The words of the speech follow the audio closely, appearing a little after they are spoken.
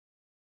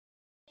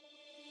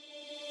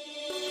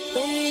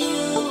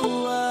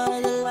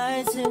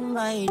brighten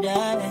my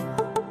day,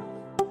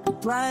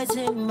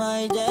 brighten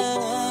my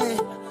day.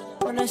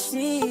 When I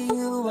see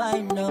you,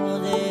 I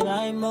know that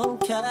I'm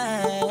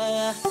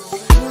okay.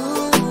 You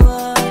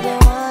are the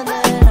one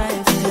that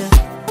I feel,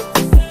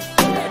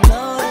 and I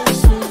know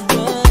this is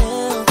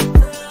real.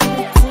 When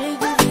I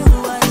think of you,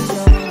 I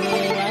know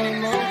that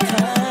I'm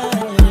okay.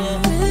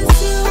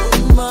 With you,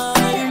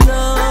 my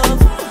love.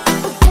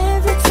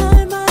 Every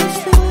time I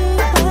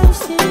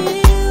see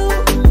you,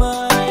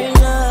 my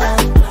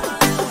love.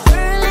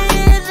 Early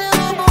in the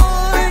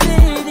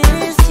morning,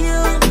 it's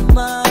you,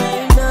 my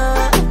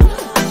love.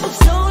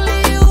 It's only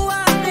you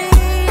I'm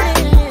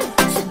needing,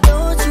 so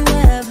don't you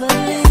ever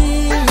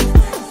leave,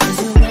 'cause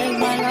you make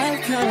my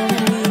life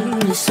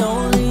complete. It's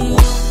only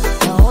you,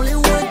 I only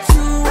want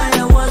you when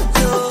I want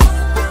you.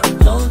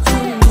 Don't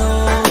you know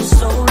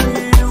it's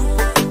only you?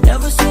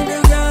 Never seen a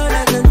girl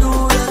that can do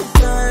the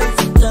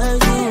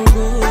things you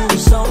do.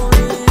 It's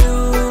only you.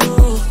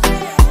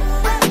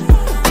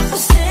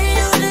 Say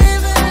you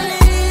never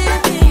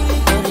leave me,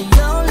 you're the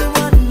only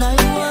one I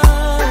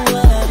want,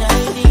 what I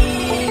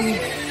need.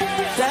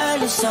 Girl,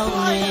 it's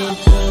only you.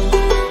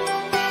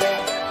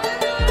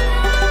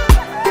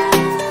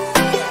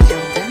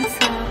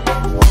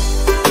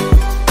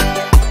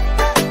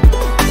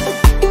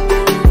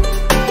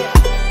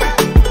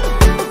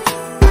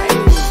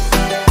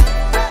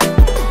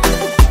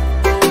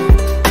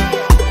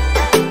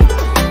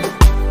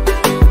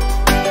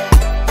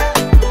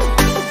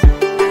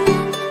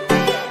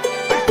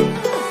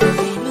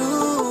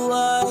 You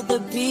are the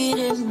beat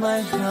in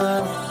my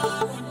heart.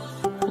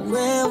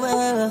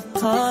 We're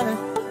apart.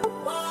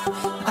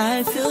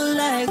 I feel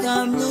like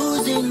I'm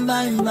losing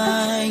my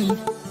mind.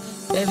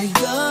 Baby,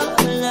 you're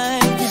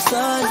like the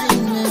stars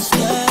in the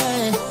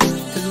sky.